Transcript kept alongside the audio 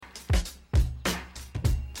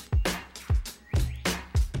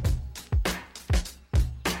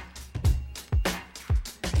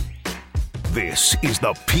This is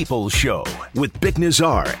The People's Show with Bik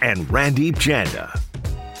Nazar and Randeep Janda.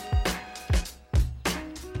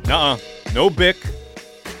 Nuh-uh. No Bick.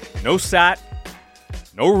 No Sat.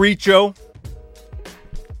 No Richo.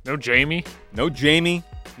 No Jamie. No Jamie.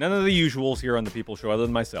 None of the usuals here on The People's Show other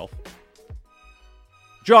than myself.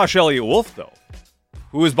 Josh Elliott Wolf, though,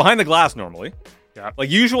 who is behind the glass normally. Yeah. Like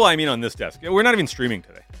usual, I mean on this desk. We're not even streaming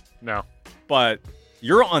today. No. But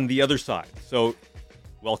you're on the other side. So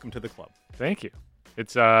welcome to the club. Thank you.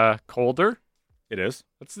 It's colder. It is.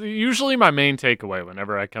 That's usually my main takeaway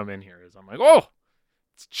whenever I come in here is I'm like, oh,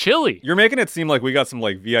 it's chilly. You're making it seem like we got some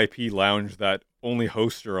like VIP lounge that only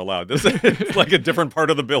hosts are allowed. This is like a different part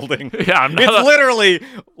of the building. Yeah, it's literally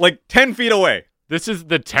like 10 feet away. This is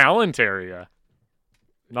the talent area.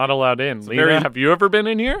 Not allowed in. Lena, have you ever been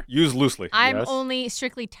in here? Used loosely. I'm yes. only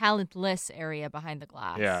strictly talentless area behind the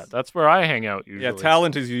glass. Yeah, that's where I hang out usually. Yeah,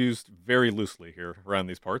 talent is used very loosely here around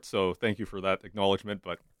these parts, so thank you for that acknowledgement,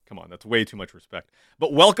 but come on, that's way too much respect.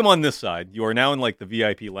 But welcome on this side. You are now in like the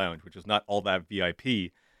VIP lounge, which is not all that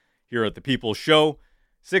VIP here at the People's Show.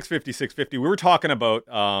 650. We were talking about,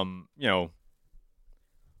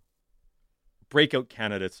 breakout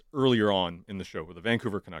candidates earlier on in the show with the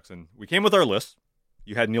Vancouver Canucks, and we came with our list.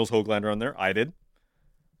 You had Niels Höglander on there. I did.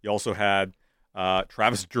 You also had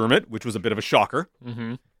Travis Dermott, which was a bit of a shocker.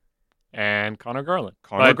 Mm-hmm. And Connor Garland.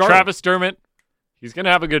 Travis Dermott, he's going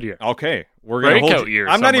to have a good year. Okay. We're going to hold year.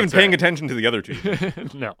 I'm not even paying attention to the other two.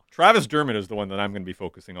 No. Travis Dermott is the one that I'm going to be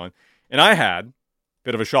focusing on. And I had a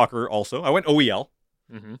bit of a shocker also. I went OEL.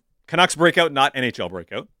 Mm-hmm. Canucks breakout, not NHL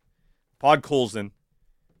breakout. Pod Colson.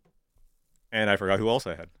 And I forgot who else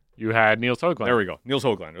I had. You had Niels Höglander. There we go. Niels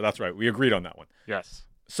Höglander. That's right. We agreed on that one. Yes.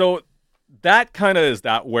 So that kind of is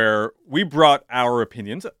that where we brought our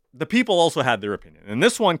opinions. The people also had their opinion. And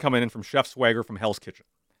this one coming in from Chef Swagger from Hell's Kitchen.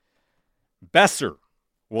 Besser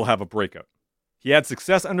will have a breakout. He had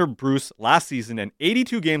success under Bruce last season, and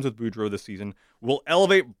 82 games with Boudreau this season will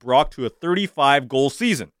elevate Brock to a 35-goal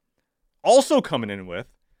season. Also coming in with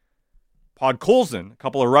Pod Colson, a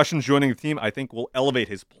couple of Russians joining the team, I think will elevate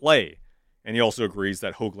his play. And he also agrees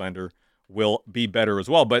that Höglander will be better as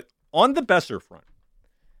well. But on the Besser front,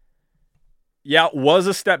 yeah, it was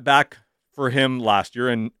a step back for him last year,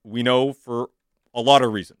 and we know for a lot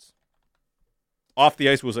of reasons. Off the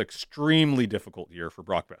ice was an extremely difficult year for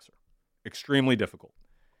Brock Besser. Extremely difficult.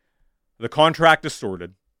 The contract is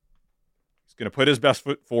sorted. He's going to put his best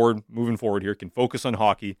foot forward moving forward here. Can focus on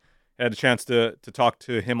hockey. I had a chance to talk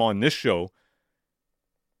to him on this show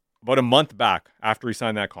about a month back after he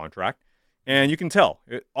signed that contract. And you can tell,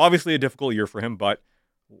 obviously a difficult year for him, but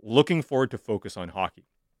looking forward to focus on hockey.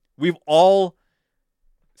 We've all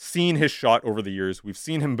seen his shot over the years. We've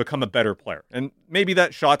seen him become a better player. And maybe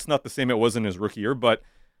that shot's not the same it was in his rookie year, but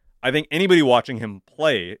I think anybody watching him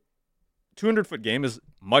play, 200-foot game is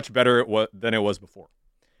much better than it was before.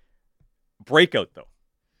 Breakout, though.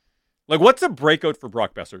 Like, what's a breakout for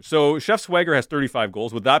Brock Besser? So Chef Swagger has 35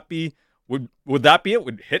 goals. Would that be it?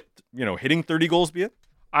 Would hitting 30 goals be it?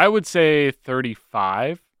 I would say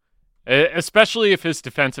 35, especially if his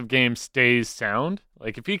defensive game stays sound.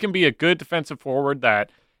 Like, if he can be a good defensive forward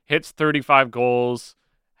that hits 35 goals,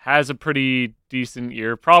 has a pretty decent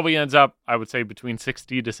year, probably ends up, I would say, between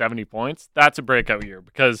 60 to 70 points, that's a breakout year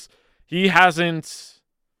because he hasn't.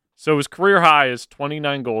 So his career high is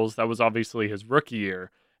 29 goals. That was obviously his rookie year.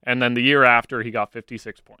 And then the year after, he got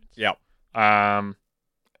 56 points. Yeah.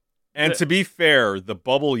 And to be fair, the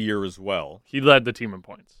bubble year as well. He led the team in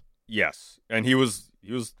points. Yes, and he was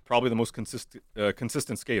probably the most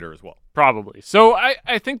consistent skater as well. Probably. So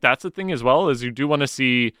I think that's the thing as well, is you do want to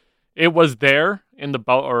see it was there in the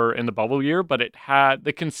bubble year, but it had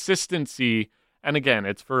the consistency. And again,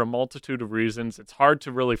 it's for a multitude of reasons. It's hard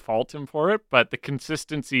to really fault him for it, but the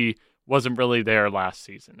consistency wasn't really there last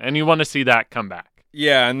season, and you want to see that come back.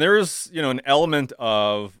 Yeah, and there's, an element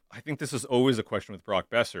of, I think this is always a question with Brock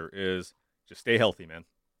Besser, is just stay healthy, man.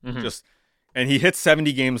 Mm-hmm. And he hit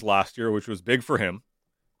 70 games last year, which was big for him.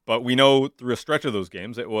 But we know through a stretch of those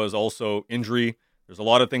games, it was also injury. There's a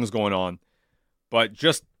lot of things going on. But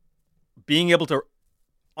just being able to,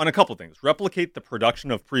 on a couple things, replicate the production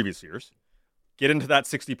of previous years, get into that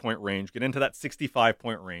 60-point range, get into that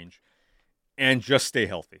 65-point range, and just stay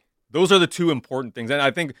healthy. Those are the two important things. And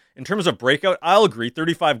I think in terms of breakout, I'll agree.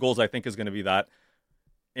 35 goals, I think, is going to be that.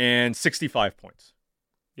 And 65 points.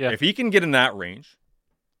 Yeah. If he can get in that range,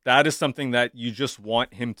 that is something that you just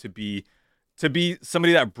want him to be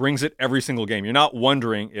somebody that brings it every single game. You're not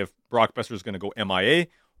wondering if Brock Besser is going to go MIA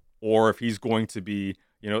or if he's going to be,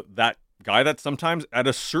 that guy that sometimes at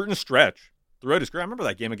a certain stretch throughout his career. I remember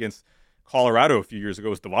that game against Colorado a few years ago.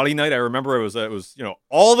 It was Diwali night. I remember it was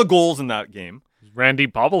all the goals in that game. Randy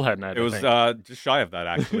bobblehead night. It was just shy of that,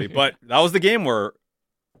 actually. But that was the game where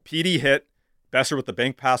PD hit Besser with the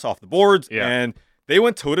bank pass off the boards, and they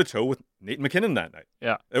went toe-to-toe with Nate McKinnon that night.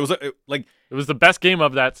 Yeah. It was the best game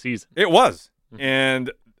of that season. It was.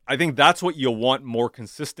 And I think that's what you want more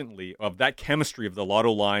consistently, of that chemistry of the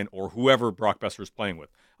Lotto line or whoever Brock Besser is playing with.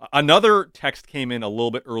 Another text came in a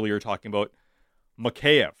little bit earlier talking about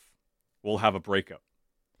Mikheyev will have a breakout.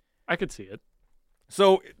 I could see it.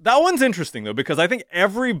 So that one's interesting, though, because I think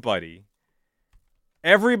everybody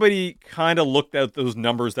kind of looked at those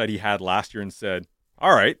numbers that he had last year and said,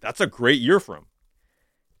 all right, that's a great year for him.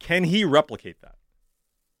 Can he replicate that?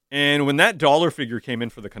 And when that dollar figure came in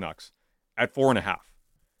for the Canucks at 4.5, a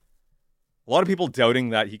lot of people doubting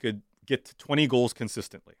that he could get to 20 goals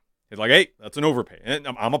consistently. It's like, hey, that's an overpay. And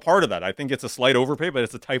I'm a part of that. I think it's a slight overpay, but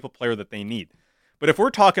it's the type of player that they need. But if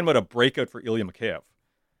we're talking about a breakout for Ilya Mikheyev,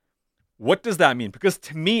 what does that mean? Because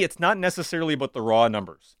to me, it's not necessarily about the raw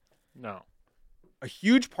numbers. No. A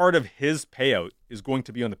huge part of his payout is going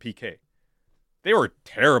to be on the PK. They were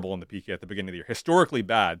terrible on the PK at the beginning of the year, historically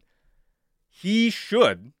bad. He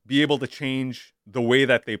should be able to change the way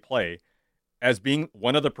that they play as being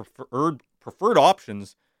one of the preferred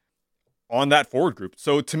options on that forward group.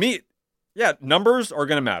 So to me, numbers are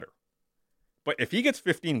going to matter. But if he gets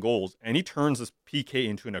 15 goals and he turns this PK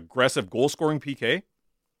into an aggressive goal-scoring PK,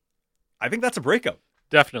 I think that's a breakout.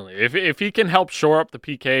 Definitely. If he can help shore up the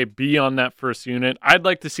PK, be on that first unit, I'd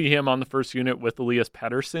like to see him on the first unit with Elias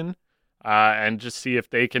Pettersson and just see if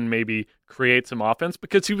they can maybe create some offense,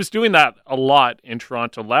 because he was doing that a lot in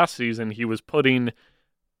Toronto last season. He was putting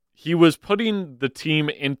the team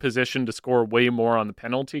in position to score way more on the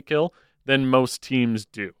penalty kill than most teams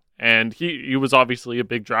do. And he was obviously a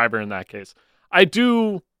big driver in that case. I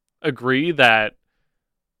do agree that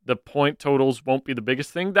the point totals won't be the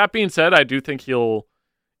biggest thing. That being said, I do think he'll,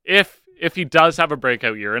 if he does have a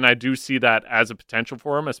breakout year, and I do see that as a potential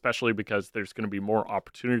for him, especially because there's going to be more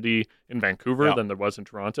opportunity in Vancouver than there was in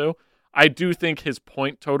Toronto, I do think his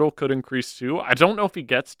point total could increase too. I don't know if he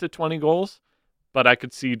gets to 20 goals, but I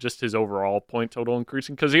could see just his overall point total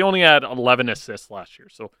increasing, because he only had 11 assists last year.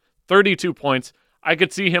 So 32 points. I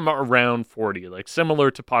could see him around 40, like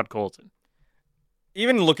similar to Podkolzin.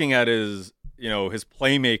 Even looking at his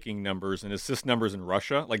playmaking numbers and assist numbers in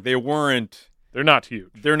Russia, like they're not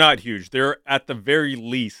huge. They're not huge. They're at the very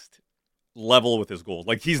least level with his goals.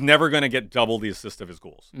 Like he's never going to get double the assist of his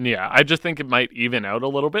goals. Yeah, I just think it might even out a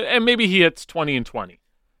little bit, and maybe he hits 20 and 20.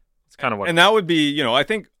 It's kind of what. And that would be, I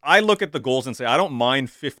think I look at the goals and say I don't mind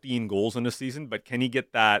 15 goals in a season, but can he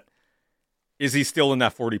get that? Is he still in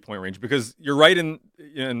that 40-point range? Because you're right in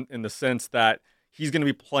the sense that he's going to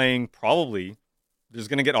be playing probably. There's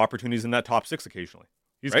going to get opportunities in that top six occasionally.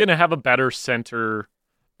 He's going to have a better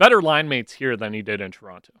line mates here than he did in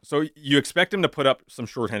Toronto. So you expect him to put up some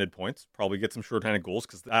shorthanded points, probably get some shorthanded goals,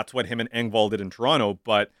 because that's what him and Engvall did in Toronto.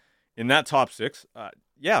 But in that top six,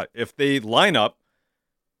 if they line up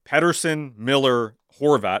Pettersson, Miller,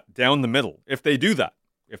 Horvat down the middle, if they do that,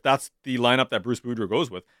 if that's the lineup that Bruce Boudreau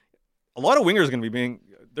goes with, a lot of wingers are going to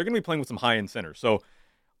be playing with some high-end centers. So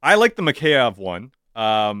I like the Mikheyev one.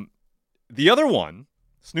 The other one,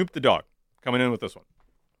 Snoop the Dog, coming in with this one.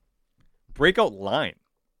 Breakout line.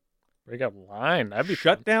 That'd be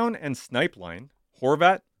shutdown and snipe line.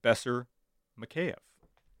 Horvat, Besser, Mikheyev.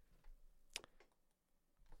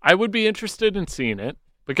 I would be interested in seeing it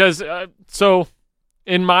because, so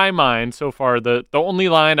in my mind so far, the only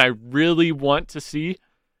line I really want to see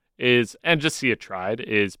is, and just see it tried,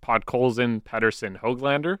 is Podkolzin, Pettersson,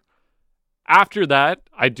 Höglander. After that,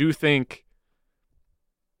 I do think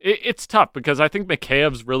it's tough because I think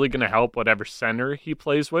Mikheyev's really going to help whatever center he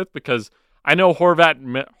plays with, because I know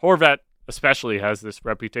Horvat especially has this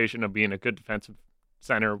reputation of being a good defensive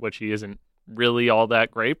center, which he isn't really all that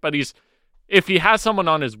great, but if he has someone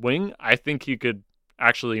on his wing, I think he could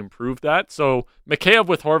actually improve that. So Mikheyev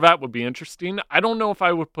with Horvat would be interesting. I don't know if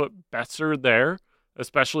I would put Besser there,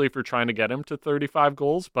 especially if you're trying to get him to 35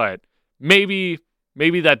 goals, but maybe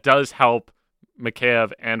that does help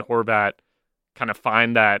Mikheyev and Horvat kind of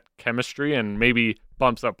find that chemistry and maybe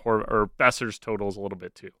bumps up Besser's totals a little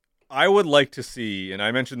bit too. I would like to see, and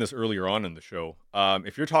I mentioned this earlier on in the show,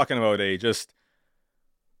 if you're talking about a just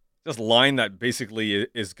line that basically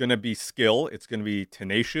is going to be skill, it's going to be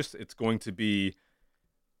tenacious, it's going to be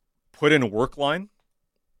put in a work line.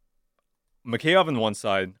 Mikheyev on one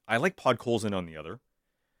side, I like Podkolzin on the other.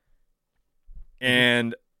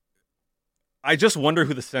 And I just wonder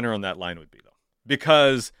who the center on that line would be, though.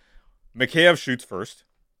 Because Mikheyev shoots first.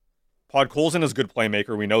 Podkolzin is a good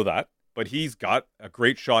playmaker, we know that. But he's got a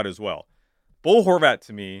great shot as well. Bo Horvat,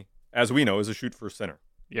 to me, as we know, is a shoot-first center.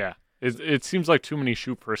 Yeah. It seems like too many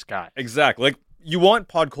shoot-first guys. Exactly. Like, you want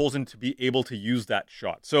Podkolzin to be able to use that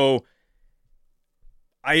shot. So,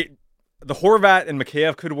 the Horvat and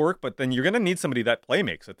Mikheyev could work, but then you're going to need somebody that play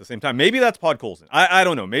makes at the same time. Maybe that's Podkolzin. I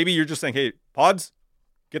don't know. Maybe you're just saying, hey, Pods,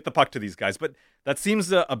 get the puck to these guys. But that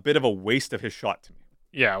seems a bit of a waste of his shot to me.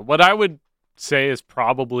 Yeah, what I would say is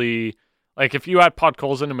probably, like, if you had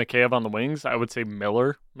Podkolzin and Mikheyev on the wings, I would say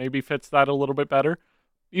Miller maybe fits that a little bit better.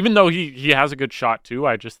 Even though he has a good shot too,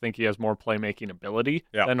 I just think he has more playmaking ability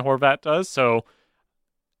than Horvat does. So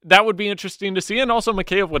that would be interesting to see. And also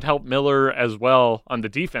Mikheyev would help Miller as well on the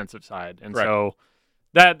defensive side. And so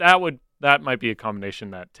that might be a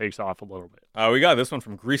combination that takes off a little bit. We got this one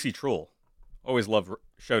from Greasy Troll. Always love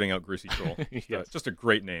shouting out Greasy Troll. Yes. Just a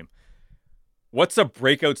great name. What's a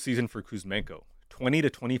breakout season for Kuzmenko? 20 to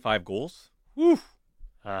 25 goals? Woo.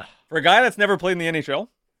 For a guy that's never played in the NHL?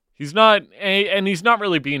 He's not, and he's not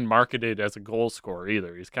really being marketed as a goal scorer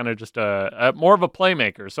either. He's kind of just a more of a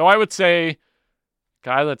playmaker. So I would say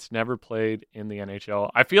guy that's never played in the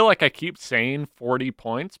NHL. I feel like I keep saying 40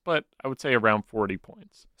 points, but I would say around 40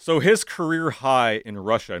 points. So his career high in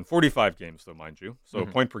Russia, in 45 games though, mind you, so a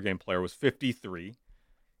point per game player, was 53.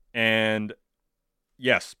 And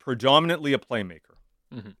yes, predominantly a playmaker.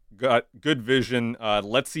 Got good vision.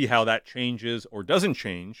 Let's see how that changes or doesn't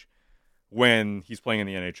change when he's playing in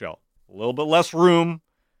the NHL. A little bit less room,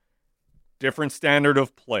 different standard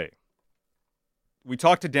of play. We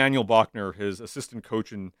talked to Daniel Bachner, his assistant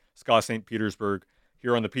coach in SKA St. Petersburg,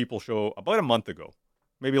 here on the People Show about a month ago,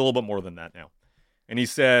 maybe a little bit more than that now. And he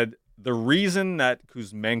said the reason that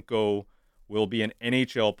Kuzmenko will be an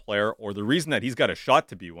NHL player, or the reason that he's got a shot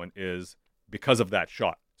to be one, is because of that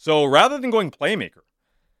shot. So rather than going playmaker,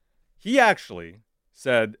 he actually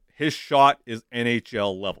said his shot is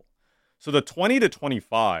NHL level. So the 20 to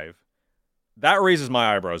 25, that raises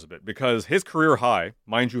my eyebrows a bit because his career high,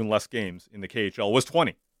 mind you, in less games in the KHL, was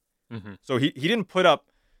 20. So he didn't put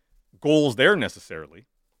up goals there necessarily,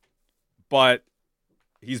 but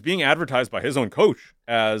he's being advertised by his own coach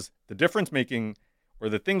as the difference making, or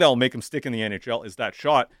the thing that will make him stick in the NHL is that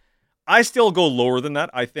shot. I still go lower than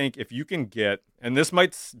that. I think if you can get, and this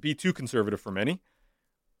might be too conservative for many,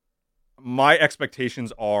 my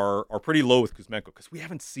expectations are pretty low with Kuzmenko because we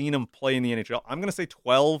haven't seen him play in the NHL. I'm going to say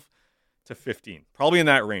 12 to 15, probably in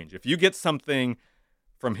that range. If you get something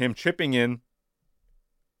from him chipping in,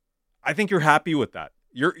 I think you're happy with that.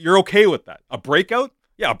 You're okay with that. A breakout?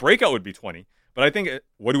 Yeah, a breakout would be 20. But I think,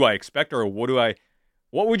 what do I expect, or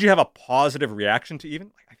what would you have a positive reaction to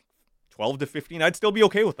even? I think 12 to 15, I'd still be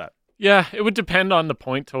okay with that. Yeah, it would depend on the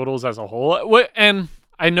point totals as a whole. And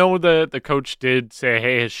I know the coach did say,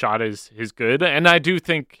 hey, his shot is good. And I do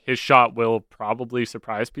think his shot will probably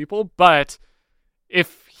surprise people. But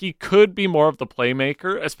if he could be more of the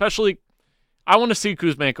playmaker, especially, I want to see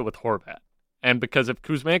Kuzmenko with Horvat. And because if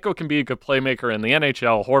Kuzmenko can be a good playmaker in the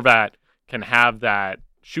NHL, Horvat can have that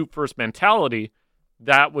shoot-first mentality,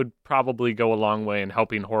 that would probably go a long way in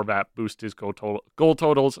helping Horvat boost his goal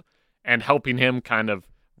totals and helping him kind of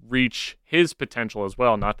reach his potential as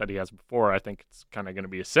well. Not that he has before. I think it's kind of going to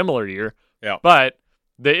be a similar year. Yeah. But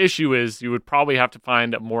the issue is you would probably have to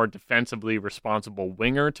find a more defensively responsible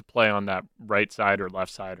winger to play on that right side or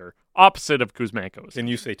left side or opposite of Kuzmenko's. Can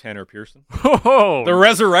you say Tanner Pearson? Oh, the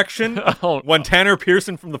resurrection? One Tanner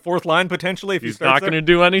Pearson from the fourth line, potentially, if he's not going to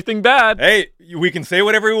do anything bad. Hey, we can say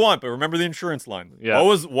whatever we want, but remember the insurance line. Yeah.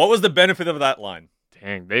 What was the benefit of that line?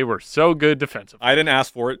 Dang, they were so good defensively. I didn't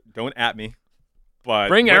ask for it. Don't at me. But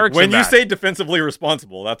bring Erickson when back. You say defensively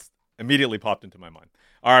responsible, that's immediately popped into my mind.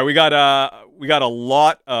 All right, we got a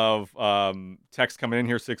lot of text coming in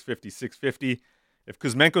here, 650. If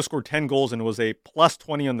Kuzmenko scored 10 goals and was a plus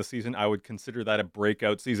 20 on the season, I would consider that a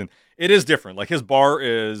breakout season. It is different. Like, his bar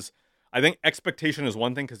is, I think expectation is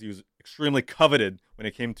one thing because he was extremely coveted when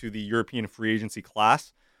it came to the European free agency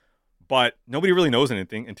class, but nobody really knows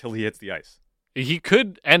anything until he hits the ice. He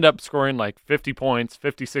could end up scoring like 50 points,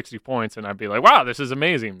 50, 60 points, and I'd be like, wow, this is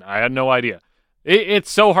amazing. I had no idea. It's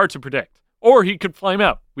so hard to predict. Or he could flame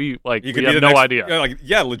out. We have no idea.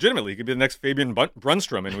 Legitimately, he could be the next Fabian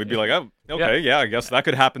Brunstrom, and we'd be like, oh, okay, yeah, I guess that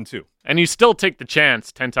could happen too. And you still take the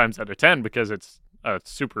chance 10 times out of 10 because it's a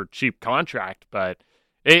super cheap contract, but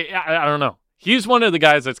I don't know. He's one of the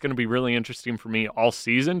guys that's going to be really interesting for me all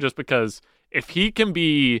season just because if he can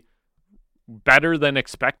be better than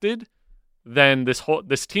expected, then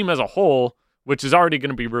this team as a whole, which is already going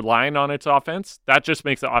to be relying on its offense, that just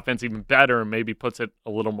makes the offense even better and maybe puts it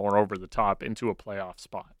a little more over the top into a playoff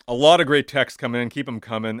spot. A lot of great texts coming in. Keep them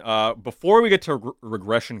coming. Before we get to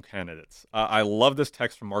regression candidates, I love this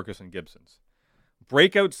text from Marcus and Gibson's.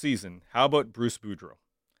 breakout season, how about Bruce Boudreau?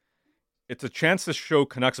 It's a chance to show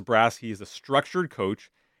Canucks brass he is a structured coach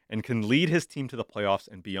and can lead his team to the playoffs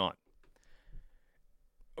and beyond.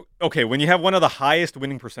 Okay, when you have one of the highest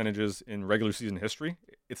winning percentages in regular season history,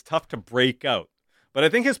 it's tough to break out. But I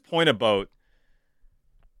think his point about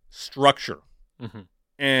structure,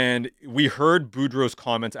 and we heard Boudreau's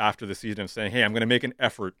comments after the season saying, hey, I'm going to make an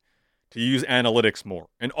effort to use analytics more,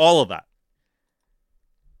 and all of that.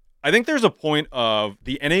 I think there's a point of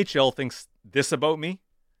the NHL thinks this about me.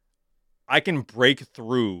 I can break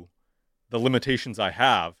through the limitations I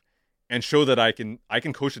have and show that I can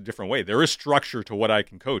coach a different way. There is structure to what I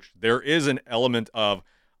can coach. There is an element of,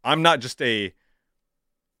 I'm not just a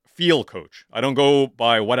feel coach. I don't go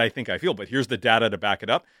by what I think I feel, but here's the data to back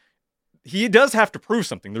it up. He does have to prove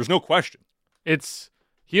something. There's no question.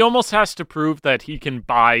 He almost has to prove that he can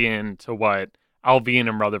buy into what Alvin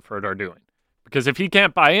and Rutherford are doing. Because if he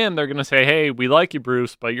can't buy in, they're going to say, hey, we like you,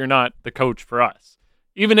 Bruce, but you're not the coach for us.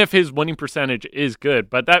 Even if his winning percentage is good.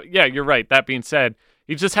 But you're right. That being said,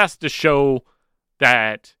 he just has to show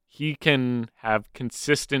that he can have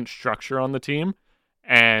consistent structure on the team.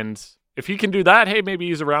 And if he can do that, hey, maybe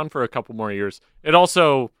he's around for a couple more years. It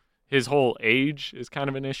also, his whole age is kind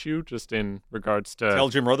of an issue, just in regards to... Tell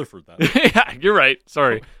Jim Rutherford that. Yeah, you're right.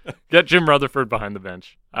 Sorry. Get Jim Rutherford behind the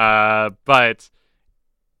bench. But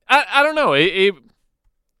I don't know.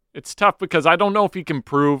 It's tough because I don't know if he can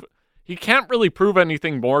prove... He can't really prove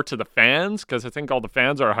anything more to the fans because I think all the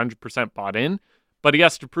fans are 100% bought in, but he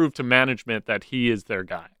has to prove to management that he is their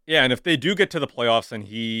guy. Yeah, and if they do get to the playoffs and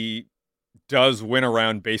he does win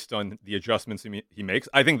around based on the adjustments he makes,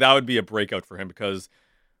 I think that would be a breakout for him because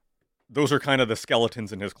those are kind of the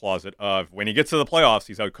skeletons in his closet of when he gets to the playoffs,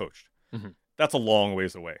 he's outcoached. That's a long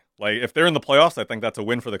ways away. Like if they're in the playoffs, I think that's a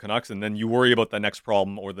win for the Canucks, and then you worry about the next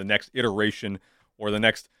problem or the next iteration or the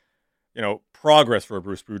next progress for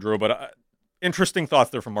Bruce Boudreau, but interesting thoughts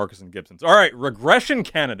there from Marcus and Gibson. All right, regression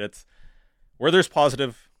candidates. Where there's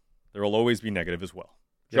positive, there will always be negative as well.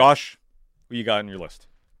 Yep. Josh, who you got on your list?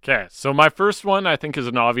 Okay, so my first one I think is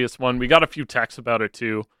an obvious one. We got a few texts about it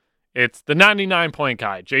too. It's the 99-point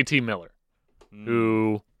guy, JT Miller,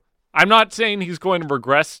 who I'm not saying he's going to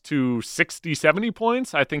regress to 60, 70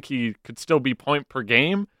 points. I think he could still be point per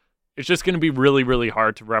game. It's just going to be really, really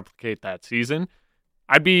hard to replicate that season.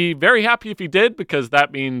 I'd be very happy if he did because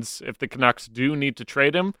that means if the Canucks do need to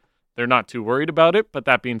trade him, they're not too worried about it. But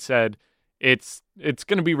that being said, it's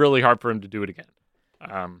going to be really hard for him to do it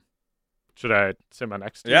again. Should I say my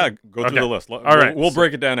next two? Yeah, go through the list. All right. We'll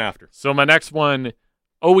break it down after. So my next one,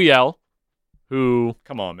 OEL, who...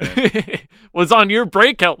 Come on, man. was on your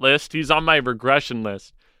breakout list. He's on my regression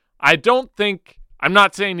list. I'm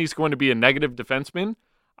not saying he's going to be a negative defenseman.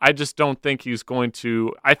 I just don't think he's going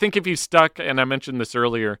to... I think if he's stuck, and I mentioned this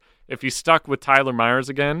earlier, if he's stuck with Tyler Myers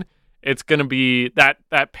again, it's going to be...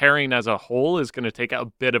 That pairing as a whole is going to take a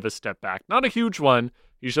bit of a step back. Not a huge one.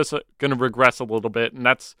 He's just going to regress a little bit, and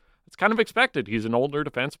it's kind of expected. He's an older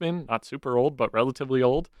defenseman, not super old, but relatively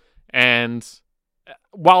old. And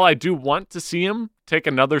while I do want to see him take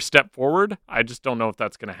another step forward, I just don't know if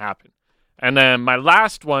that's going to happen. And then my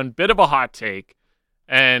last one, bit of a hot take,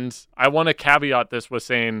 and I want to caveat this with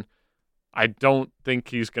saying I don't think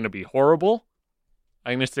he's going to be horrible.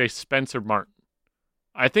 I'm going to say Spencer Martin.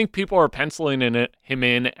 I think people are penciling him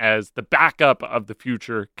in as the backup of the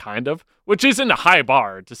future, kind of, which isn't a high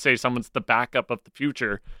bar to say someone's the backup of the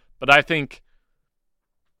future. But I think,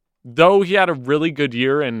 though he had a really good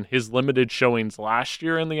year in his limited showings last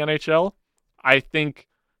year in the NHL, I think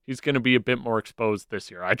he's going to be a bit more exposed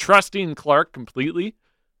this year. I trust Ian Clark completely.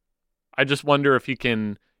 I just wonder if he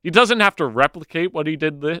can... He doesn't have to replicate what he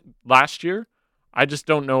did last year. I just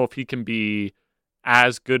don't know if he can be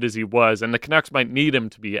as good as he was, and the Canucks might need him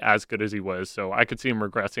to be as good as he was, so I could see him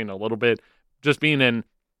regressing a little bit, just being an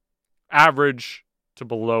average to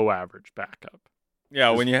below average backup.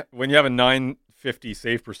 Yeah, when you have a 950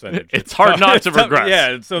 save percentage, it's hard not to regress.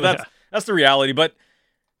 Yeah, so that's the reality. But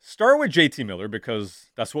start with JT Miller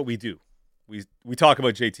because that's what we do. We talk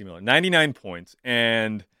about JT Miller, 99 points,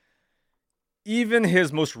 and even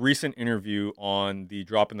his most recent interview on the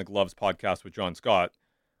Drop in the Gloves podcast with John Scott,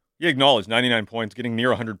 he acknowledged 99 points, getting near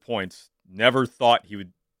 100 points. Never thought he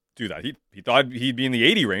would do that. He thought he'd be in the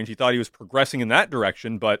 80 range. He thought he was progressing in that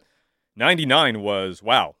direction, but 99 was,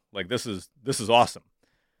 wow, like this is awesome.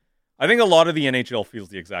 I think a lot of the NHL feels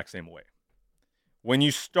the exact same way. When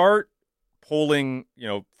you start polling,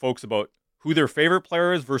 folks about who their favorite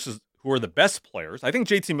player is versus who are the best players, I think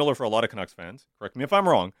JT Miller for a lot of Canucks fans, correct me if I'm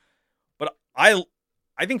wrong, but I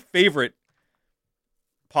think favorite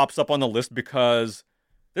pops up on the list because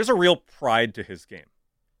there's a real pride to his game.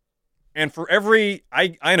 And for every,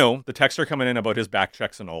 I know the texts are coming in about his back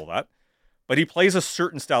checks and all that, but he plays a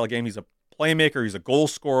certain style of game. He's a playmaker. He's a goal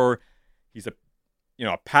scorer. He's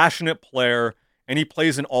a passionate player, and he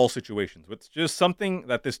plays in all situations. It's just something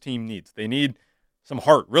that this team needs. They need some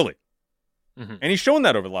heart, really. Mm-hmm. And he's shown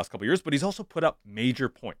that over the last couple of years, but he's also put up major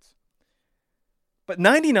points. But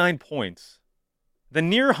 99 points, the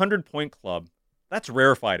near 100-point club, that's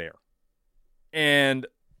rarefied air. And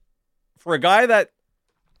for a guy that,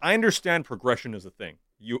 I understand progression is a thing.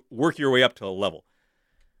 You work your way up to a level.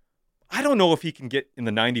 I don't know if he can get in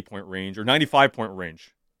the 90-point range or 95-point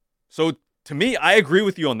range. So to me, I agree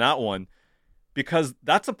with you on that one because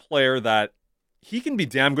that's a player that he can be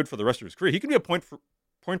damn good for the rest of his career. He can be a point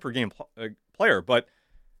per game player, but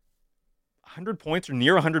 100 points or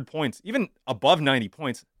near 100 points, even above 90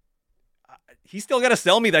 points, he's still got to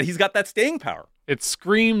sell me that he's got that staying power. It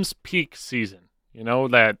screams peak season,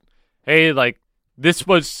 that, hey, like, this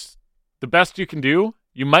was the best you can do.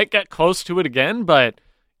 You might get close to it again, but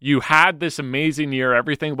you had this amazing year.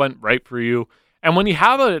 Everything went right for you. And when you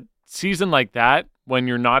have a season like that, when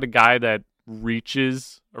you're not a guy that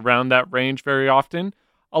reaches around that range very often,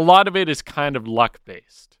 a lot of it is kind of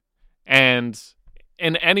luck-based. And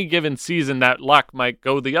in any given season, that luck might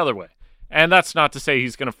go the other way. And that's not to say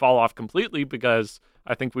he's going to fall off completely, because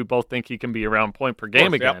I think we both think he can be around point per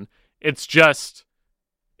game again. Yep. It's just,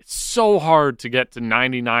 it's so hard to get to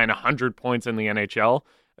 99, 100 points in the NHL,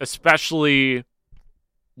 especially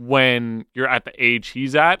when you're at the age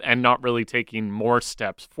he's at and not really taking more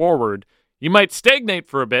steps forward. You might stagnate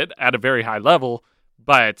for a bit at a very high level,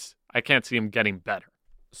 but I can't see him getting better.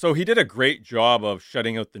 So he did a great job of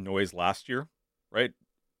shutting out the noise last year, right?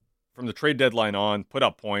 From the trade deadline on, put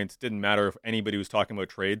up points. Didn't matter if anybody was talking about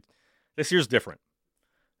trade. This year's different.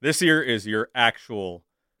 This year is your actual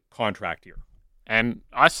contract year. And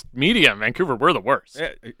us media in Vancouver, we're the worst.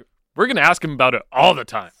 Yeah. We're going to ask him about it all the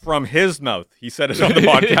time. From his mouth. He said it on the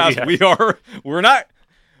podcast.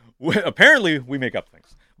 Yeah. Apparently we make up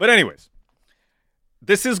things. But anyways,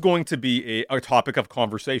 this is going to be a topic of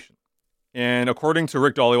conversation. And according to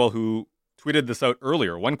Rick Dollywell, who tweeted this out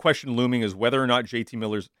earlier, one question looming is whether or not JT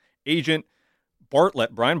Miller's agent,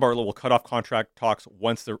 Brian Bartlett, will cut off contract talks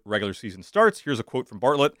once the regular season starts. Here's a quote from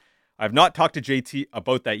Bartlett. I've not talked to JT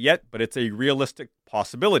about that yet, but it's a realistic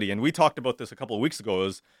possibility. And we talked about this a couple of weeks ago,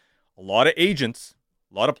 is a lot of agents,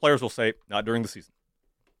 a lot of players will say, not during the season.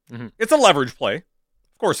 Mm-hmm. It's a leverage play.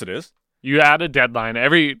 Of course it is. You add a deadline.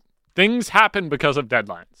 Things happen because of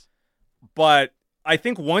deadlines. But I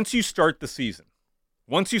think once you start the season,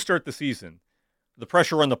 the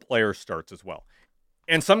pressure on the players starts as well.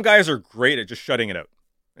 And some guys are great at just shutting it out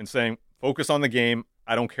and saying, focus on the game.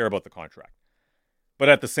 I don't care about the contract. But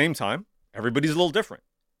at the same time, everybody's a little different.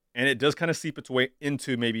 And it does kind of seep its way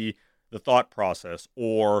into maybe the thought process,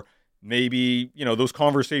 or maybe, those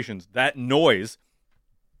conversations. That noise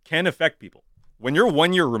can affect people. When you're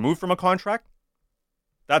 1 year removed from a contract,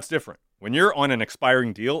 that's different. When you're on an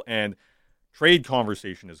expiring deal and trade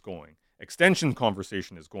conversation is going, extension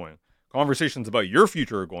conversation is going, conversations about your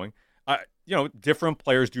future are going, different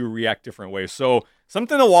players do react different ways. So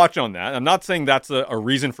something to watch on that. I'm not saying that's a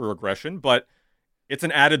reason for regression, but it's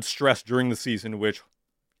an added stress during the season, which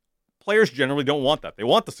players generally don't want that. They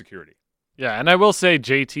want the security. Yeah, and I will say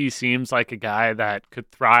JT seems like a guy that could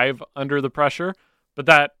thrive under the pressure, but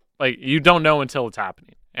that, you don't know until it's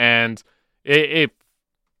happening. And if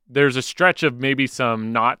there's a stretch of maybe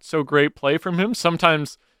some not so great play from him,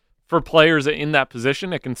 sometimes for players in that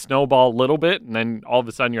position, it can snowball a little bit, and then all of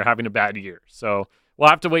a sudden you're having a bad year. So we'll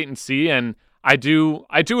have to wait and see. And I do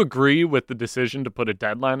agree with the decision to put a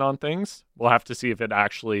deadline on things. We'll have to see if it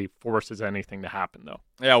actually forces anything to happen, though.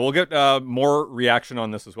 Yeah, we'll get more reaction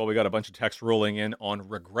on this as well. We got a bunch of texts rolling in on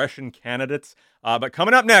regression candidates. But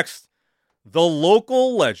coming up next, the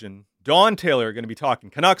local legend, Don Taylor, going to be talking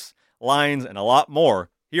Canucks, Lions, and a lot more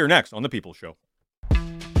here next on The People Show.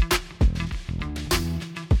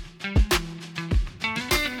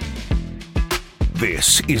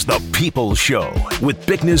 This is The People Show with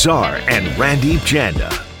Bick Nazar and Randeep Janda.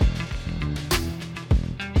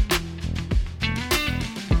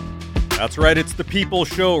 That's right, it's The People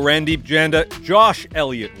Show. Randeep Janda, Josh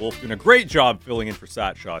Elliott Wolf doing a great job filling in for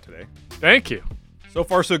Sat Shaw today. Thank you. So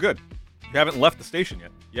far, so good. You haven't left the station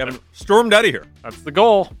yet. You haven't stormed out of here. That's the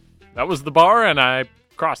goal. That was the bar, and I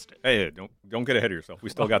crossed it. Hey, don't get ahead of yourself. We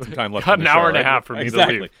still got some time left. Got an hour and a half for me to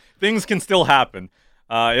leave. Things can still happen.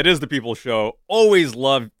 It is The People Show. Always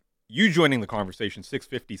love you joining the conversation,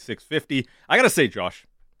 650-650. I got to say, Josh,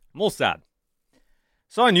 I'm a little sad.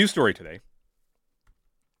 Saw a news story today,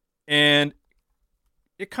 and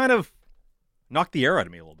it kind of knocked the air out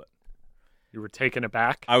of me a little bit. You were taken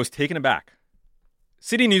aback? I was taken aback.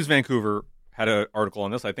 City News Vancouver had an article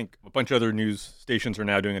on this. I think a bunch of other news stations are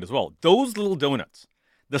now doing it as well. Those little donuts,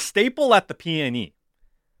 the staple at the PNE,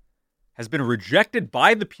 has been rejected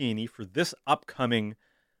by the PNE for this upcoming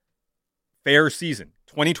fair season,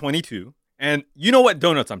 2022. And you know what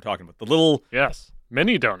donuts I'm talking about. The little... Yes.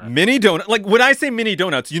 Mini donuts. Mini donut. Like, when I say mini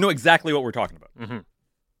donuts, you know exactly what we're talking about. Mm-hmm.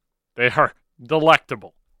 They are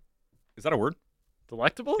delectable. Is that a word?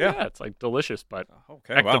 Delectable? Yeah. It's like delicious, but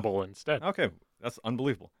okay, ectable instead. Okay, that's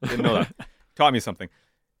unbelievable. Didn't know that. Taught me something.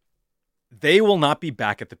 They will not be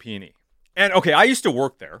back at the PNE. And, okay, I used to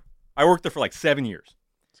work there. I worked there for like 7 years.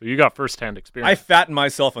 So you got firsthand experience. I fattened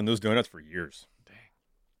myself on those donuts for years. Dang.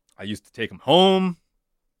 I used to take them home.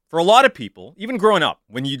 For a lot of people, even growing up,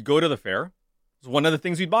 when you'd go to the fair, it was one of the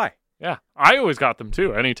things you'd buy. Yeah, I always got them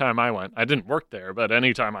too. Anytime I went, I didn't work there, but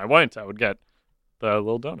anytime I went, I would get the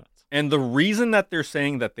little donuts. And the reason that they're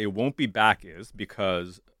saying that they won't be back is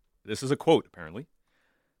because, this is a quote apparently,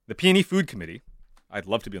 the PNE Food Committee, I'd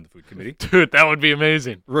love to be on the food committee. Dude, that would be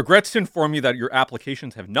amazing. Regrets to inform you that your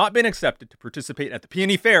applications have not been accepted to participate at the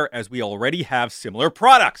PNE Fair as we already have similar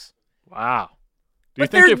products. Wow.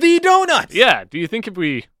 But they're the donuts. Yeah. Do you think if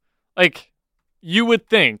we, like, you would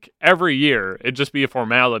think every year it'd just be a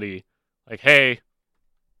formality, like, hey,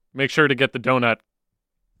 make sure to get the donut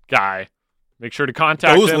guy. Make sure to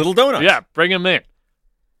contact those him. Little donuts. Yeah, bring him in.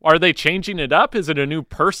 Are they changing it up? Is it a new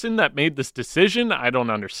person that made this decision? I don't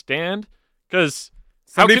understand. Because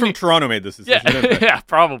somebody from Toronto made this decision. Yeah, yeah,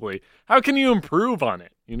 probably. How can you improve on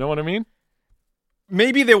it? You know what I mean?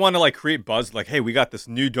 Maybe they want to like create buzz, like, hey, we got this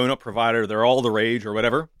new donut provider. They're all the rage or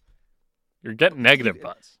whatever. You're getting negative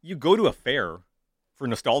buzz. You go to a fair for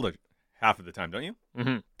nostalgia half of the time, don't you?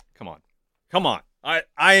 Mm-hmm. Come on.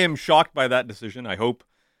 I am shocked by that decision. I hope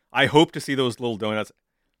to see those little donuts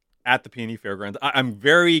at the PNE Fairgrounds. I'm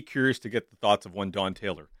very curious to get the thoughts of one Don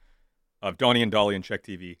Taylor of Donnie and Dolly and Check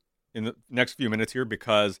TV in the next few minutes here,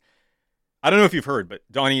 because I don't know if you've heard, but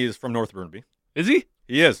Donnie is from North Burnaby. Is he?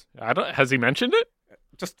 He is. Has he mentioned it?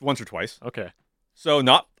 Just once or twice. Okay. So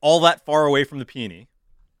not all that far away from the PNE.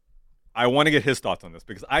 I want to get his thoughts on this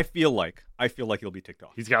because I feel like he'll be ticked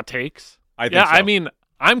off. He's got takes. I think so. I mean,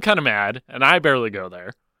 I'm kind of mad, and I barely go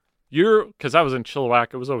there. Because I was in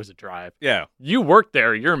Chilliwack, it was always a drive. Yeah. You worked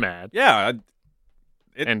there, you're mad. Yeah.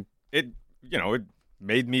 It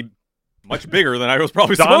made me much bigger than I was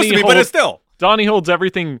probably supposed to be, but it's still. Donnie holds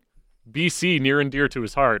everything BC near and dear to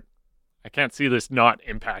his heart. I can't see this not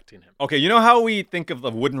impacting him. Okay, you know how we think of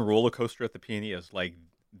the wooden roller coaster at the PNE as like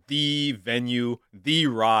the venue, the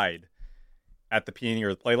ride at the PNE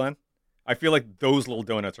or the Playland? I feel like those little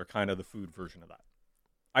donuts are kind of the food version of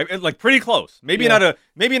that. Like pretty close. Maybe not a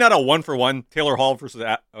 1-for-1 Taylor Hall versus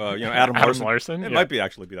Adam Larson. It might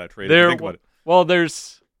actually be that trade. If you think about it. Well,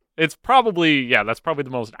 it's probably that's probably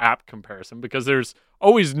the most apt comparison because there's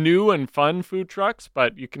always new and fun food trucks,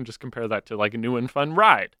 but you can just compare that to like a new and fun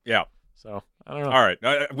ride. Yeah. So I don't know. All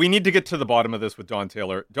right, we need to get to the bottom of this with Don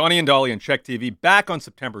Taylor, Donnie and Dolly, and Check TV back on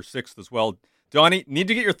September 6th as well. Donnie, need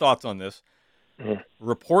to get your thoughts on this.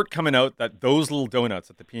 Report coming out that those little donuts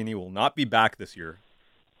at the PNE will not be back this year.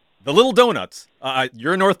 The little donuts.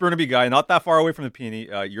 You're a North Burnaby guy, not that far away from the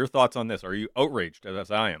PNE. Your thoughts on this? Are you outraged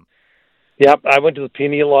as I am? Yep, I went to the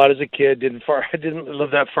PNE a lot as a kid. Didn't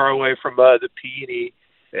live that far away from the PNE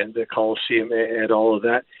and the Coliseum and all of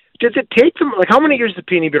that. Does it take them how many years has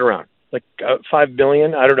the PNE been around? 5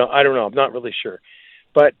 billion? I don't know. I'm not really sure.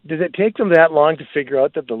 But does it take them that long to figure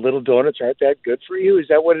out that the little donuts aren't that good for you? Is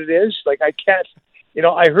that what it is? I can't.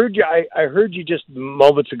 I heard you. I heard you just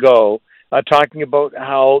moments ago talking about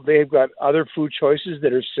how they've got other food choices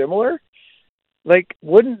that are similar.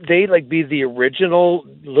 Wouldn't they be the original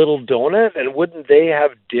little donut, and wouldn't they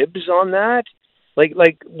have dibs on that?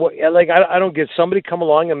 I don't get somebody come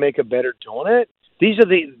along and make a better donut.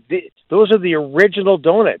 Those are the original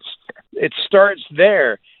donuts. It starts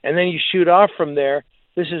there, and then you shoot off from there.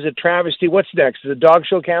 This is a travesty. What's next? Is the dog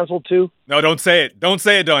show canceled too? No, don't say it. Don't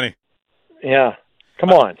say it, Donnie. Yeah. Come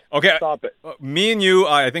on. Okay. Stop it. Me and you,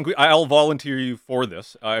 I think I'll volunteer you for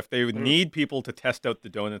this. If they would need people to test out the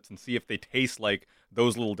donuts and see if they taste like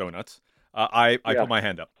those little donuts, I put my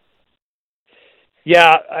hand up.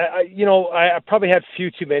 Yeah. I probably had a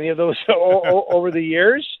few too many of those over the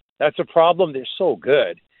years. That's a problem. They're so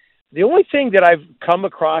good. The only thing that I've come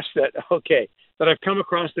across that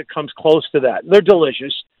comes close to that, they're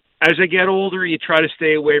delicious. As I get older, you try to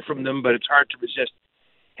stay away from them, but it's hard to resist.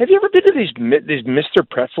 Have you ever been to these Mr.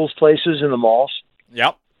 Pretzels places in the malls?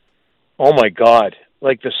 Yep. Oh my God!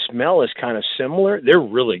 The smell is kind of similar. They're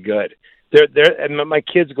really good. And my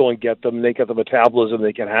kids go and get them. They get the metabolism.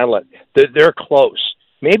 They can handle it. They're close.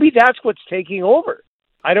 Maybe that's what's taking over.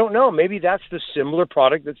 I don't know. Maybe that's the similar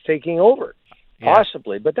product that's taking over.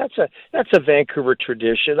 Possibly, but that's a Vancouver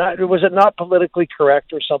tradition. Was it not politically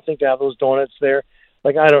correct or something to have those donuts there?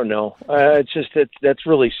 Like, I don't know. That's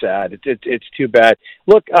really sad. It's too bad.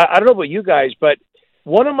 Look, I don't know about you guys, but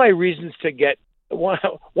one of my reasons to get one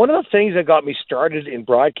of the things that got me started in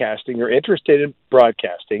broadcasting or interested in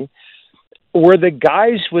broadcasting were the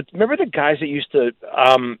guys remember the guys that used to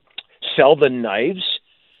sell the knives?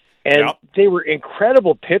 And they were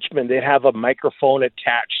incredible pitchmen. They'd have a microphone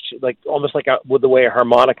attached, like almost like with the way a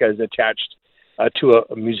harmonica is attached to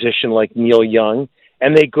a musician like Neil Young.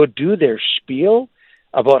 And they go do their spiel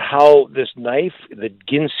about how this knife, the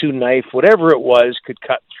Ginsu knife, whatever it was, could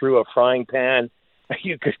cut through a frying pan.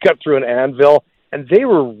 You could cut through an anvil. And they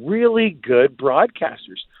were really good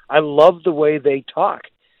broadcasters. I love the way they talk.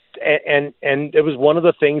 And it was one of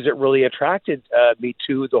the things that really attracted me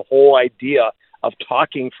to the whole idea of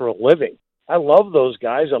talking for a living. I love those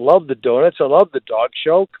guys. I love the donuts. I love the dog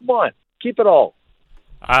show. Come on, keep it all.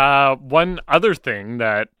 One other thing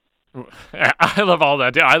that I love all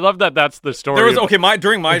that. I love that. That's the story.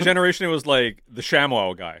 During my generation, it was like the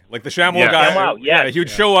ShamWow guy. Like the ShamWow guy. ShamWow, he would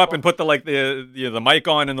show up and put the mic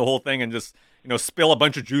on and the whole thing, and just spill a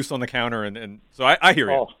bunch of juice on the counter. And so I hear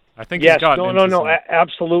you. I think he's gotten no,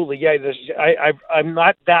 absolutely. Yeah, I'm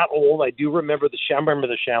not that old. I do remember the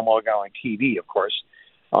ShamWow guy on TV, of course,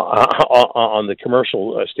 on the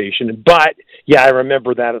commercial station. But yeah, I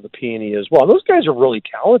remember that at the PNE as well. Those guys are really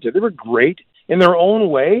talented. They were great in their own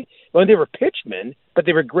way. Well, they were pitchmen, but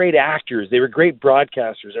they were great actors. They were great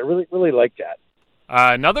broadcasters. I really, really liked that.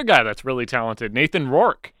 Another guy that's really talented, Nathan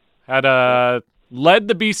Rourke, had led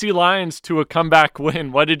the BC Lions to a comeback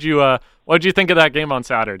win. What did you think of that game on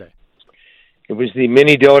Saturday? It was the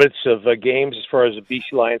mini donuts of games as far as the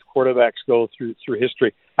BC Lions quarterbacks go through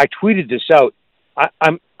history. I tweeted this out.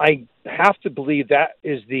 I have to believe that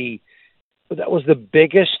was the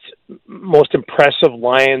biggest, most impressive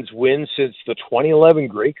Lions win since the 2011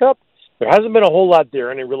 Grey Cup. There hasn't been a whole lot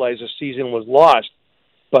there, and I realize the season was lost,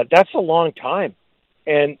 but that's a long time.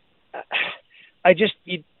 And there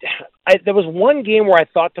was one game where I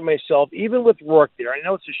thought to myself, even with Rourke there, I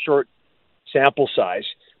know it's a short sample size,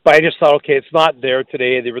 but I just thought, okay, it's not there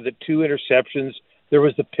today. There were the 2 interceptions. There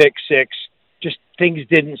was the pick 6. Just things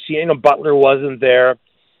didn't seem, Butler wasn't there.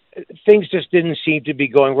 Things just didn't seem to be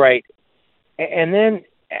going right. And then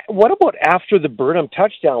what about after the Burnham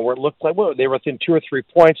touchdown where it looked like, they were within 2 or 3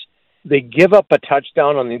 points. They give up a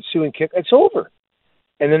touchdown on the ensuing kick. It's over.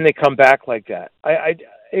 And then they come back like that.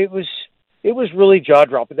 It was really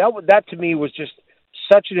jaw-dropping. That to me was just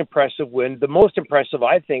such an impressive win. The most impressive,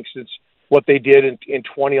 I think, since what they did in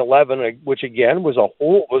 2011, which again was a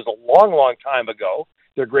long, long time ago.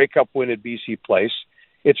 Their Grey Cup win at BC Place.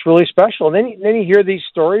 It's really special. And then you hear these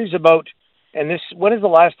stories about, and this. When is the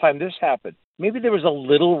last time this happened? Maybe there was a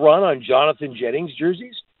little run on Jonathan Jennings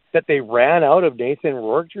jerseys that they ran out of Nathan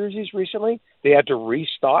Rourke jerseys recently. They had to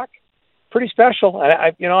restock. Pretty special.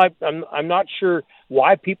 I'm not sure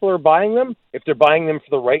why people are buying them. If they're buying them for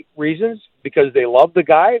the right reasons, because they love the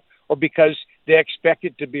guy, or because they expect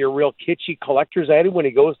it to be a real kitschy collector's item when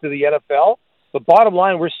he goes to the NFL. But bottom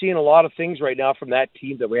line, we're seeing a lot of things right now from that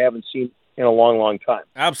team that we haven't seen in a long, long time.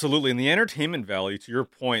 Absolutely. And the entertainment value, to your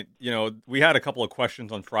point, we had a couple of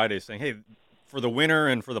questions on Friday saying, hey, for the winter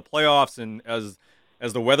and for the playoffs and as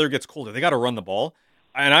the weather gets colder, they got to run the ball.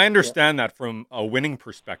 And I understand that from a winning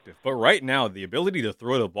perspective. But right now, the ability to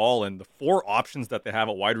throw the ball and the 4 options that they have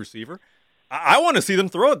at wide receiver, I want to see them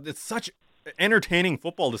throw it. It's such entertaining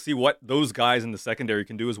football to see what those guys in the secondary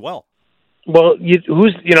can do as well. Well,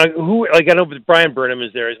 I know Brian Burnham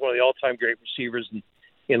is there. He's one of the all-time great receivers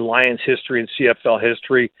in Lions history and CFL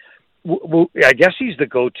history. I guess he's the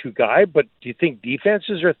go-to guy, but do you think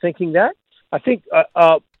defenses are thinking that? I think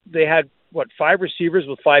they had, 5 receivers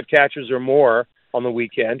with 5 catches or more on the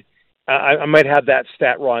weekend. I might have that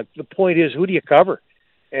stat wrong. The point is, who do you cover?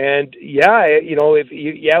 And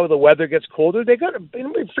if the weather gets colder, they got to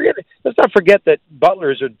forget it. Let's not forget that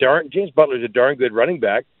James Butler's a darn good running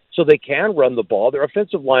back, so they can run the ball. Their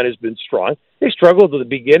offensive line has been strong. They struggled at the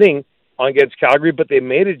beginning against Calgary, but they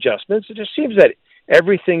made adjustments. It just seems that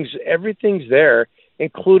everything's there,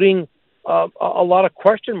 including a lot of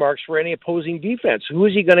question marks for any opposing defense. Who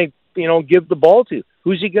is he going to give the ball to?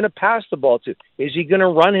 Who's he going to pass the ball to? Is he going to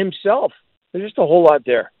run himself? There's just a whole lot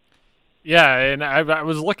there. Yeah, and I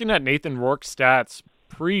was looking at Nathan Rourke's stats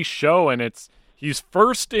pre-show, and he's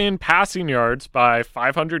first in passing yards by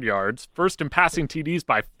 500 yards, first in passing TDs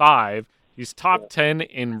by 5. He's top 10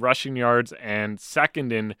 in rushing yards and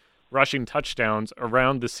second in rushing touchdowns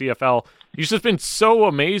around the CFL. He's just been so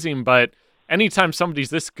amazing, but anytime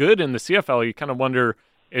somebody's this good in the CFL, you kind of wonder,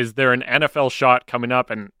 is there an NFL shot coming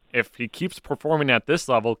up? And if he keeps performing at this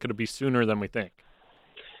level, could it be sooner than we think?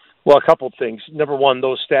 Well, a couple of things. Number one,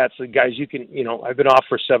 those stats, the guys, I've been off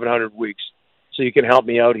for 700 weeks, so you can help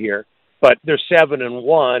me out here. But they're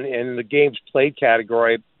 7-1, and in the games played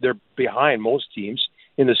category, they're behind most teams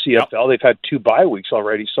in the CFL. They've had 2 bye weeks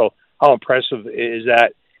already, so how impressive is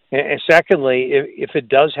that? And secondly, if it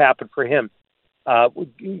does happen for him,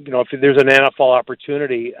 if there's an NFL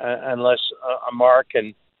opportunity, unless Amar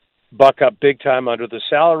can buck up big time under the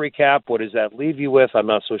salary cap, what does that leave you with? I'm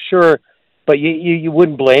not so sure. But you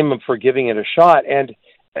wouldn't blame him for giving it a shot. And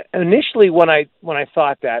initially, when I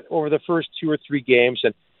thought that over the first 2 or 3 games,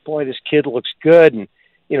 and boy, this kid looks good, and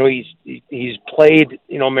he's played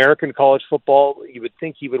American college football. You would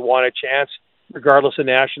think he would want a chance, regardless of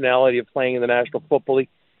nationality, of playing in the National Football League.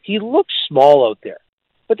 He looks small out there,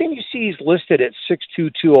 but then you see he's listed at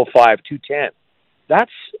 6'2", 205, 210.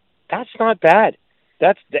 That's not bad.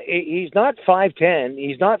 He's not 5'10".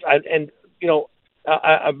 He's not,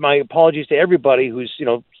 my apologies to everybody who's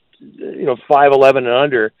 5'11" and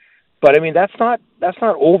under, but I mean that's not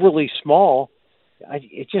overly small.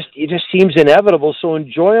 It just seems inevitable. So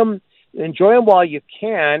enjoy him while you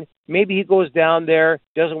can. Maybe he goes down there,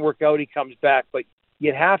 doesn't work out, he comes back, but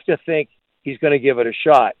you'd have to think he's going to give it a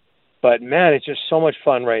shot. But man, it's just so much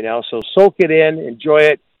fun right now. So soak it in, enjoy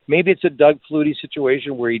it. Maybe it's a Doug Flutie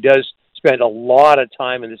situation where he does spend a lot of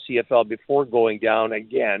time in the CFL before going down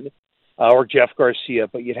again. Or Jeff Garcia,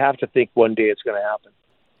 but you'd have to think one day it's going to happen.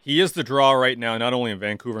 He is the draw right now, not only in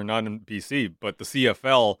Vancouver, not in BC, but the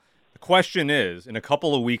CFL. The question is, in a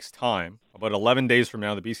couple of weeks' time, about 11 days from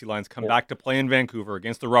now, the BC Lions come back to play in Vancouver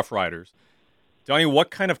against the Rough Riders. Donnie,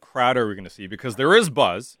 what kind of crowd are we going to see? Because there is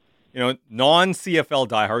buzz. Non-CFL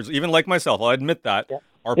diehards, even like myself, I'll admit that,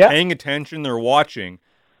 are paying attention, they're watching,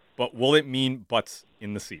 but will it mean butts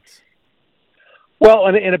in the seats? Well,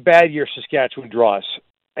 in a bad year, Saskatchewan draws.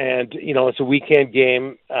 And, it's a weekend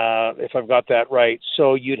game, if I've got that right.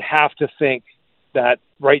 So you'd have to think that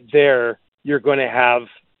right there you're going to have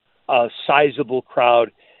a sizable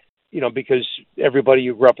crowd, because everybody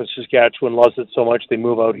who grew up in Saskatchewan loves it so much they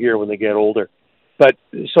move out here when they get older. But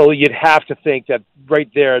so you'd have to think that right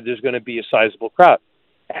there's going to be a sizable crowd.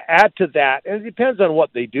 Add to that, and it depends on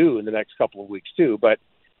what they do in the next couple of weeks too, but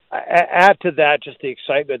add to that just the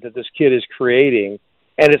excitement that this kid is creating.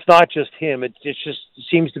 And it's not just him. It just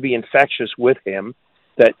seems to be infectious with him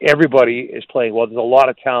that everybody is playing well. There's a lot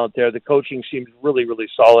of talent there. The coaching seems really, really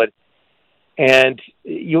solid. And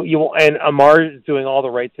and Amar is doing all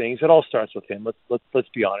the right things. It all starts with him. Let's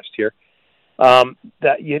be honest here.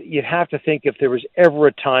 That you'd have to think if there was ever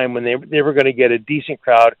a time when they were going to get a decent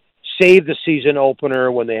crowd, save the season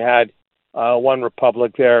opener when they had One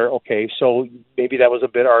Republic there. Okay, so maybe that was a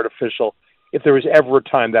bit artificial. If there was ever a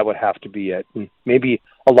time, that would have to be it. And maybe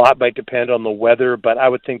a lot might depend on the weather, but I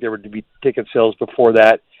would think there would be ticket sales before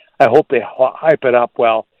that. I hope they hype it up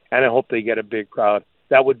well, and I hope they get a big crowd.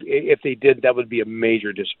 If they did, that would be a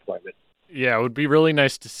major disappointment. Yeah, it would be really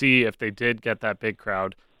nice to see if they did get that big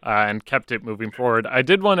crowd and kept it moving forward. I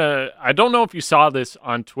don't know if you saw this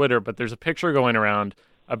on Twitter, but there's a picture going around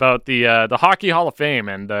about the Hockey Hall of Fame,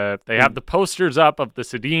 and they have the posters up of the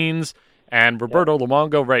Sedins and Roberto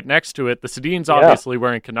Luongo right next to it. The Sedins obviously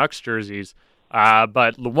wearing Canucks jerseys,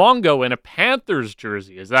 but Luongo in a Panthers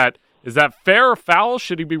jersey. Is that fair or foul?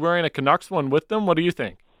 Should he be wearing a Canucks one with them? What do you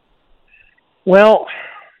think? Well,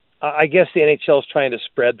 I guess the NHL is trying to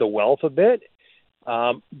spread the wealth a bit,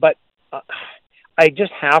 but I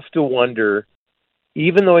just have to wonder,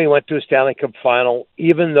 even though he went to a Stanley Cup final,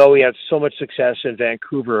 even though he had so much success in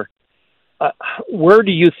Vancouver, where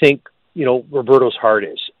do you think, Roberto's heart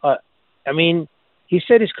is? I mean, he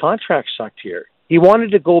said his contract sucked here. He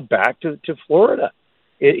wanted to go back to Florida.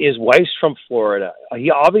 His wife's from Florida.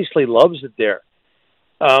 He obviously loves it there.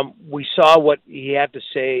 We saw what he had to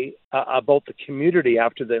say about the community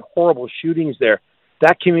after the horrible shootings there.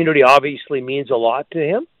 That community obviously means a lot to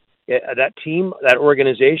him. That team, that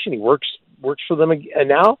organization, he works for them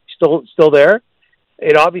now, still there.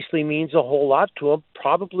 It obviously means a whole lot to him,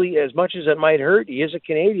 probably as much as it might hurt. He is a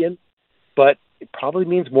Canadian, but it probably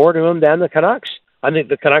means more to him than the Canucks. I think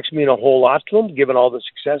the Canucks mean a whole lot to him, given all the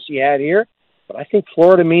success he had here. But I think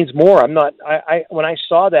Florida means more. When I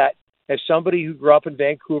saw that, as somebody who grew up in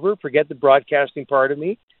Vancouver, forget the broadcasting part of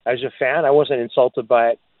me, as a fan, I wasn't insulted by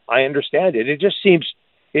it. I understand it. It just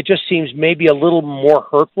seems maybe a little more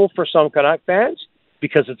hurtful for some Canuck fans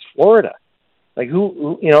because it's Florida. Like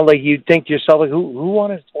you think to yourself, like who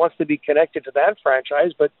wants to be connected to that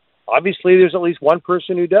franchise? But obviously, there's at least one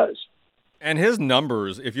person who does. And his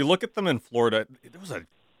numbers, if you look at them in Florida, there was a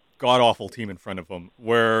god-awful team in front of him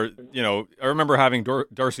where, I remember having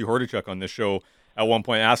Darcy Hordichuk on this show at one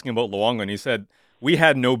point asking about Luongo, and he said, we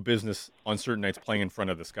had no business on certain nights playing in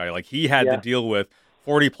front of this guy. Like, he had to deal with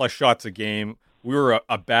 40-plus shots a game. We were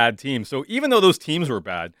a bad team. So even though those teams were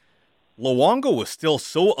bad, Luongo was still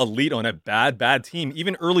so elite on a bad team,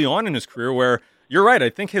 even early on in his career, where, you're right,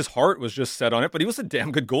 I think his heart was just set on it, but he was a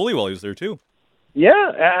damn good goalie while he was there, too.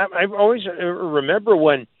 Yeah, I always remember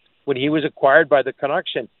when he was acquired by the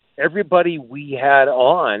Canucks, and everybody we had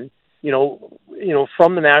on,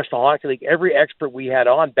 from the National Hockey League, every expert we had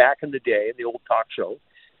on back in the day, in the old talk show,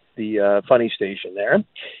 the funny station there,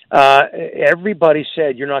 everybody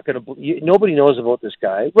said, you're not going to, nobody knows about this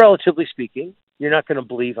guy, relatively speaking. You're not going to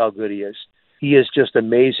believe how good he is. He is just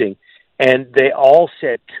amazing. And they all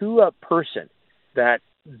said to a person that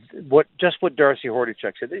what Darcy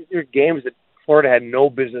Hordichuk said. There are games that Florida had no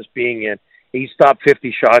business being in. He stopped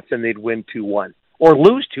 50 shots and they'd win 2-1 or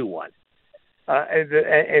lose 2-1.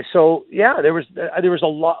 And so, yeah, there was a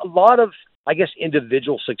lot of, I guess,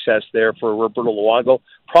 individual success there for Roberto Luongo.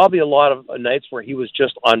 Probably a lot of nights where he was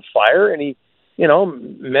just on fire, and he,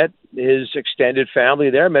 met his extended family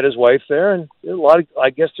there, met his wife there, and there's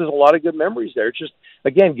a lot of good memories there. It's just,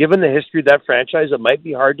 again, given the history of that franchise, it might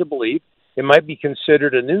be hard to believe. It might be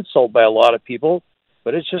considered an insult by a lot of people,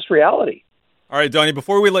 but it's just reality. All right, Donnie,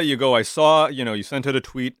 before we let you go, I saw, you sent out a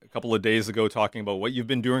tweet a couple of days ago talking about what you've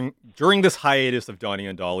been doing during this hiatus of Donnie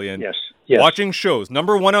and Dolly, and yes. watching shows.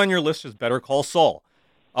 Number one on your list is Better Call Saul.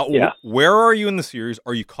 Where are you in the series?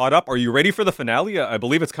 Are you caught up? Are you ready for the finale? I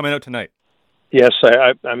believe it's coming out tonight. Yes,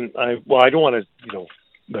 I don't want to,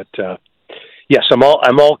 but yes, I'm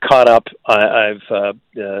all caught up. I've saw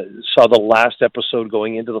the last episode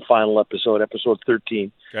going into the final episode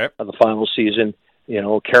 13 of the final season.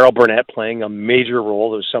 Carol Burnett playing a major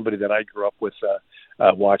role. There's somebody that I grew up with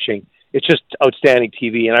watching. It's just outstanding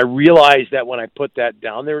TV. And I realized that when I put that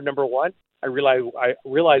down there, number one, I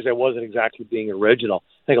realized I wasn't exactly being original.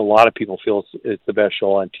 I think a lot of people feel it's the best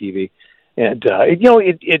show on TV. And,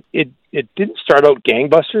 it didn't start out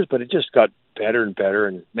gangbusters, but it just got better and better.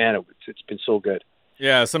 And, man, it's been so good.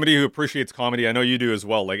 Yeah, somebody who appreciates comedy, I know you do as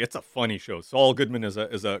well. Like, it's a funny show. Saul Goodman is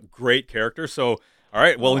a great character. So, all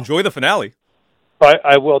right, well, enjoy the finale.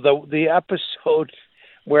 I will. The episode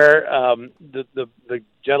where the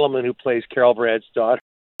gentleman who plays Carol Burnett's daughter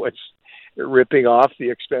was ripping off the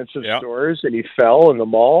expensive stores, and he fell in the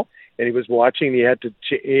mall, and he was watching. He had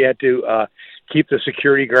to keep the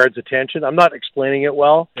security guard's attention. I'm not explaining it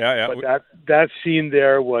well. Yeah. But that scene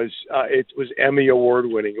there was Emmy Award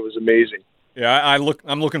winning. It was amazing. Yeah,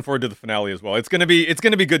 I'm looking forward to the finale as well. It's gonna be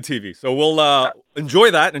good TV. So we'll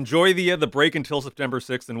enjoy that. Enjoy the break until September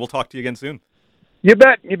 6th, and we'll talk to you again soon. You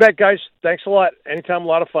bet, guys. Thanks a lot. Anytime, a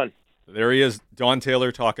lot of fun. There he is, Don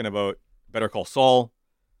Taylor, talking about Better Call Saul,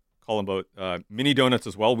 calling about mini donuts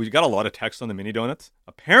as well. We got a lot of text on the mini donuts.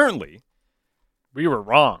 Apparently, we were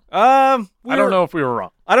wrong. I don't know if we were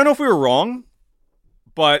wrong. I don't know if we were wrong,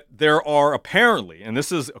 but there are apparently, and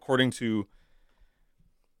this is according to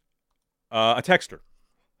a texter,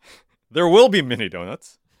 there will be mini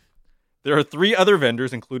donuts. There are 3 other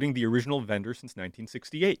vendors, including the original vendor since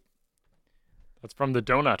 1968. That's from the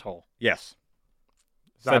donut hole. Yes.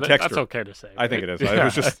 That's okay to say. Right? I think it is. Yeah.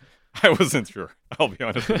 I wasn't sure. I'll be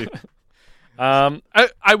honest with you.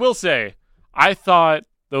 I will say, I thought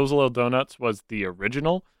Those Little Donuts was the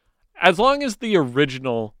original. As long as the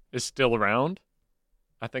original is still around,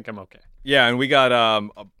 I think I'm okay. Yeah, and we got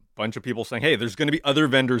a bunch of people saying, hey, there's going to be other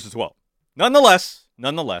vendors as well. Nonetheless,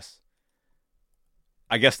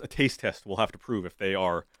 I guess a taste test will have to prove if they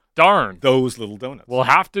are Those Little Donuts. We'll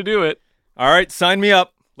have to do it. All right, sign me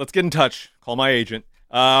up. Let's get in touch. Call my agent.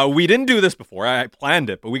 We didn't do this before. I planned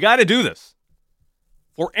it, but we got to do this.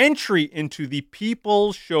 For entry into the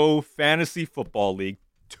People Show Fantasy Football League,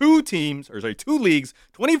 2 leagues,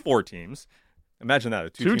 24 teams. Imagine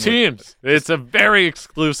that. 2 teams. It's a very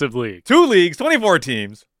exclusive league. 2 leagues, 24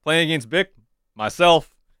 teams, playing against Bick,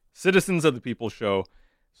 myself, citizens of the People Show.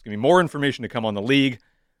 There's going to be more information to come on the league,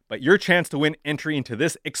 but your chance to win entry into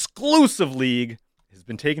this exclusive league has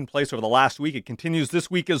been taking place over the last week. It continues this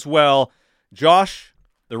week as well. Josh,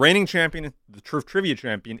 the reigning champion, the Turf Trivia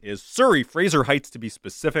champion, is Surrey, Fraser Heights to be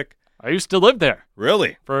specific. I used to live there.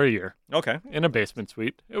 Really? For a year. Okay. In a basement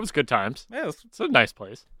suite. It was good times. Yeah, it's a nice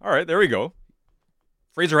place. All right, there we go.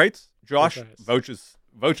 Fraser Heights, Josh vouches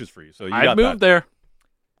for you. So I'd move there.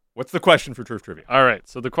 What's the question for Turf Trivia? All right,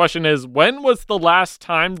 so the question is, when was the last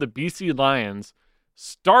time the BC Lions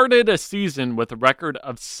started a season with a record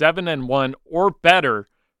of 7-1 or better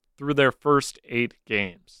through their first 8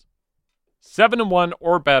 games? 7-1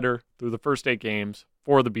 or better through the first 8 games.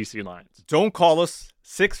 for the BC Lions. Don't call us.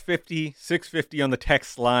 650 on the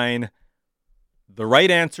text line. The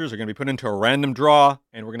right answers are going to be put into a random draw,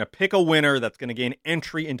 and we're going to pick a winner that's going to gain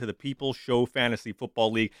entry into the People's Show Fantasy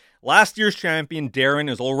Football League. Last year's champion, Darren,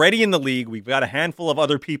 is already in the league. We've got a handful of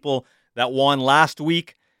other people that won last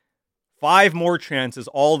week. 5 more chances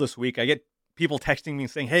all this week. I get people texting me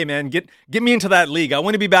saying, hey, man, get me into that league. I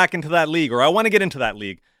want to be back into that league, or I want to get into that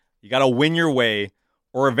league. You got to win your way,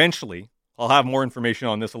 or eventually, I'll have more information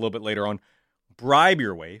on this a little bit later on, bribe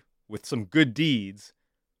your way with some good deeds.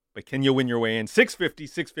 But can you win your way in?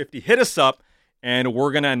 650, hit us up, and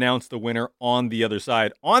we're going to announce the winner on the other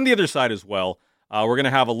side. On the other side as well, we're going to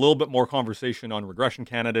have a little bit more conversation on regression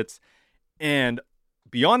candidates. And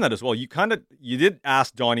beyond that as well, you did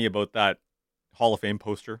ask Donnie about that Hall of Fame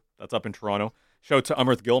poster that's up in Toronto. Shout out to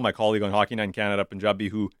Amrit Gill, my colleague on Hockey Night Canada, Punjabi,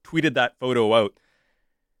 who tweeted that photo out.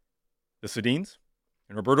 The Sedins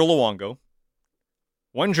and Roberto Luongo.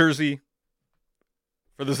 One jersey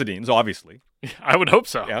for the Sedins, obviously. I would hope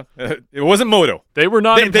so. Yeah, it wasn't Moto. They were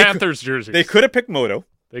not in Panthers jerseys. They could have picked Moto.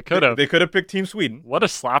 They could have. They could have picked Team Sweden. What a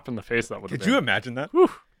slap in the face that would have been. Could you imagine that?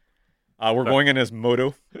 Whew. We're going in as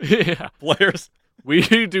Moto players.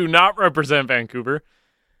 We do not represent Vancouver.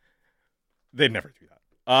 They'd never do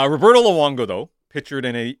that. Roberto Luongo, though, pictured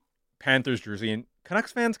in a Panthers jersey, and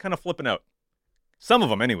Canucks fans kind of flipping out. Some of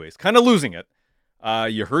them, anyways, kind of losing it.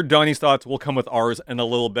 You heard Donnie's thoughts. We'll come with ours in a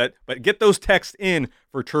little bit. But get those texts in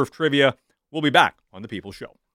for Turf Trivia. We'll be back on The People's Show.